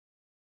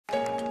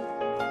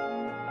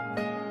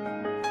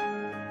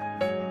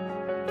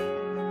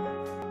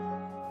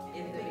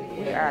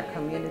are a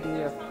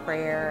community of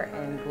prayer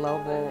and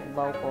global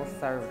local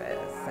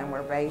service, and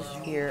we're based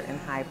here in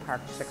Hyde Park,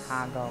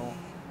 Chicago.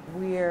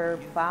 We're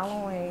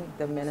following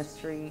the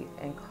ministry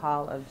and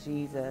call of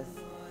Jesus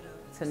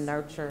to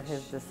nurture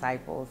his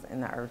disciples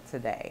in the earth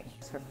today.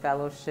 For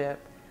fellowship,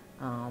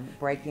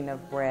 breaking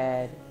of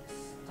bread,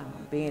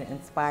 being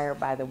inspired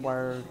by the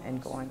word,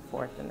 and going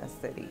forth in the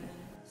city.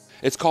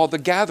 It's called The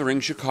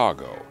Gathering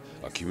Chicago,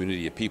 a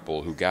community of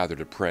people who gather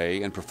to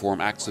pray and perform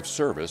acts of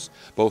service,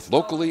 both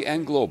locally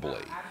and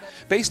globally.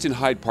 Based in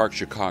Hyde Park,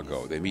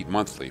 Chicago, they meet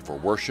monthly for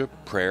worship,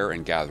 prayer,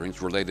 and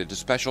gatherings related to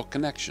special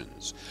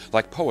connections,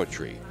 like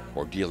poetry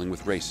or dealing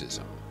with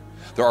racism.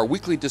 There are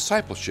weekly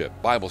discipleship,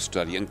 Bible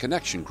study, and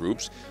connection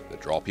groups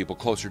that draw people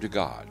closer to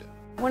God.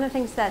 One of the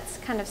things that's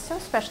kind of so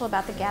special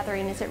about the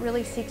gathering is it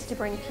really seeks to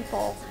bring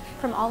people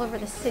from all over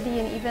the city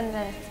and even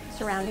the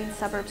surrounding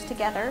suburbs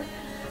together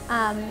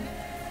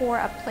for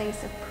a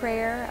place of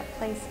prayer, a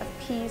place of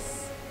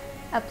peace,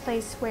 a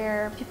place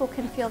where people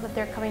can feel that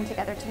they're coming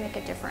together to make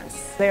a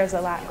difference. There's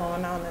a lot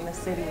going on in the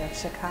city of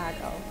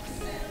Chicago.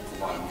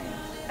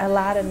 A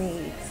lot of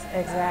needs,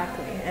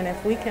 exactly. And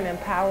if we can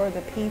empower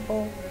the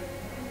people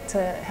to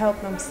help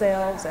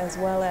themselves as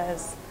well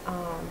as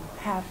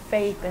have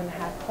faith and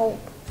have hope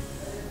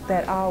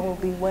that all will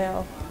be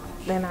well,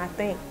 then I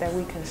think that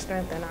we can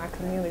strengthen our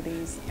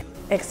communities,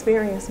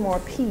 experience more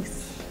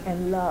peace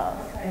and love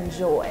and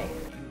joy.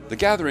 The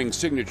Gathering's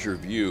signature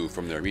view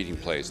from their meeting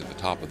place at the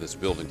top of this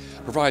building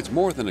provides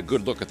more than a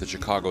good look at the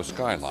Chicago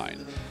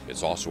skyline.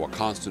 It's also a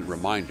constant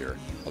reminder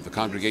of the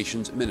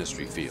congregation's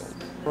ministry field.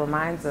 It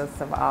reminds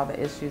us of all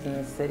the issues in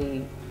the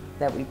city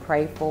that we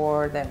pray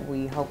for, that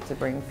we hope to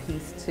bring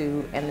peace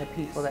to, and the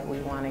people that we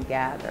want to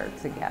gather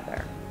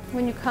together.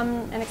 When you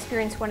come and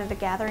experience one of the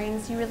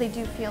gatherings, you really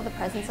do feel the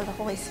presence of the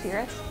Holy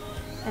Spirit.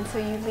 And so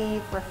you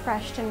leave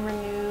refreshed and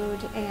renewed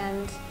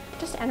and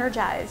just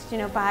energized,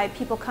 by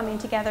people coming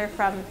together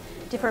from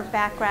different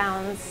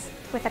backgrounds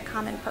with a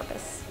common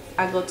purpose.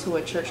 I go to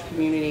a church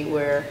community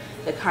where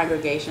the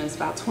congregation is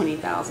about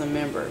 20,000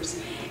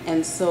 members.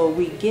 And so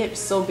we get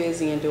so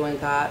busy in doing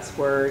God's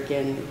work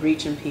and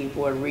reaching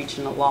people and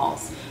reaching the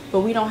lost. But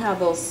we don't have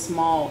those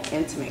small,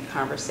 intimate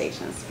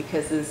conversations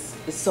because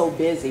it's so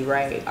busy,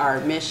 right?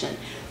 Our mission.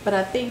 But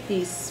I think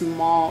these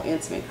small,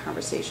 intimate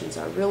conversations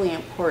are really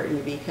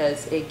important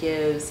because it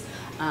gives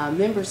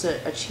members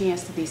a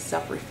chance to be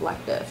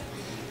self-reflective.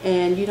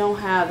 And you don't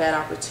have that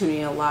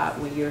opportunity a lot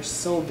when you're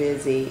so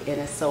busy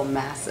and it's so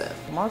massive.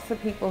 Most of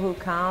the people who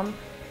come,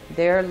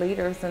 they're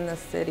leaders in the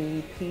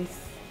city,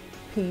 peace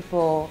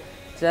people,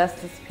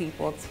 justice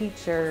people,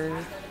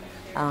 teachers,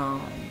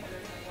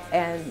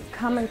 and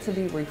coming to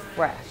be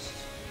refreshed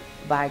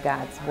by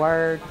God's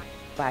word,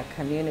 by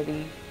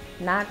community,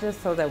 not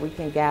just so that we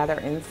can gather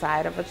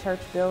inside of a church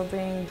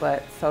building,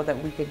 but so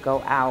that we could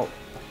go out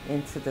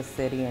into the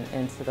city and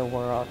into the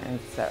world and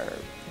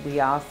serve. We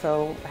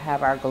also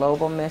have our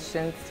global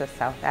missions to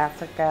South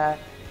Africa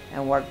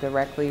and work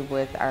directly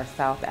with our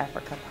South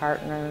Africa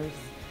partners,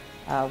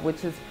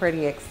 which is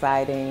pretty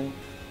exciting.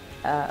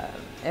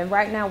 And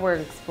right now we're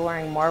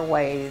exploring more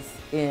ways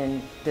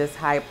in this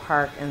Hyde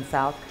Park and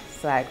South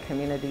Side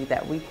community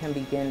that we can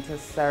begin to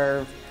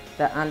serve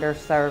the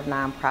underserved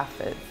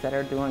nonprofits that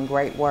are doing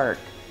great work.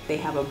 They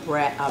have a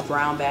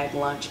brown bag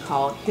lunch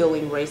called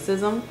Healing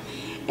Racism.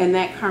 And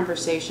that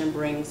conversation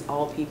brings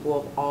all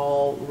people of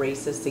all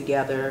races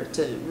together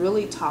to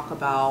really talk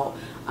about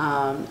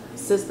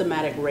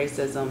systematic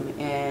racism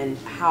and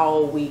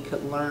how we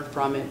could learn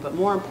from it, but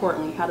more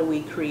importantly, how do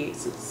we create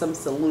some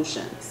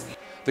solutions.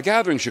 The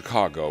Gathering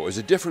Chicago is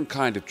a different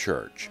kind of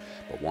church,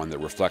 but one that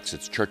reflects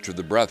its Church of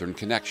the Brethren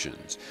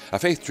connections, a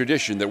faith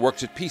tradition that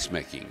works at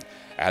peacemaking,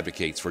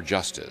 advocates for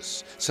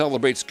justice,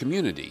 celebrates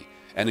community,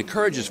 and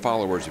encourages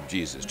followers of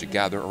Jesus to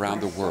gather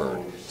around the Word,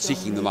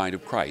 seeking the mind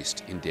of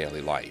Christ in daily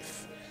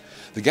life.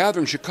 The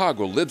Gathering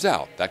Chicago lives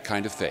out that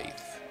kind of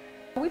faith.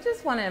 We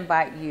just want to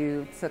invite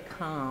you to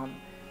come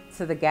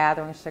to the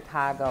Gathering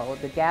Chicago.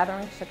 The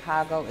Gathering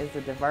Chicago is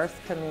a diverse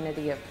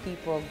community of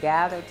people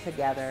gathered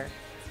together.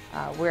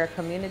 We're a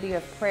community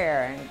of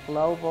prayer and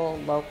global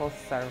local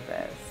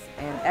service.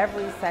 And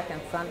every second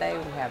Sunday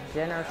we have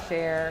dinner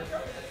share.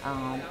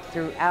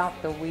 Throughout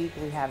the week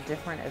we have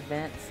different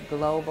events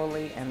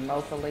globally and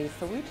locally.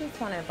 So we just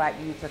want to invite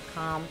you to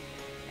come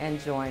and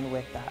join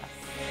with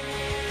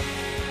us.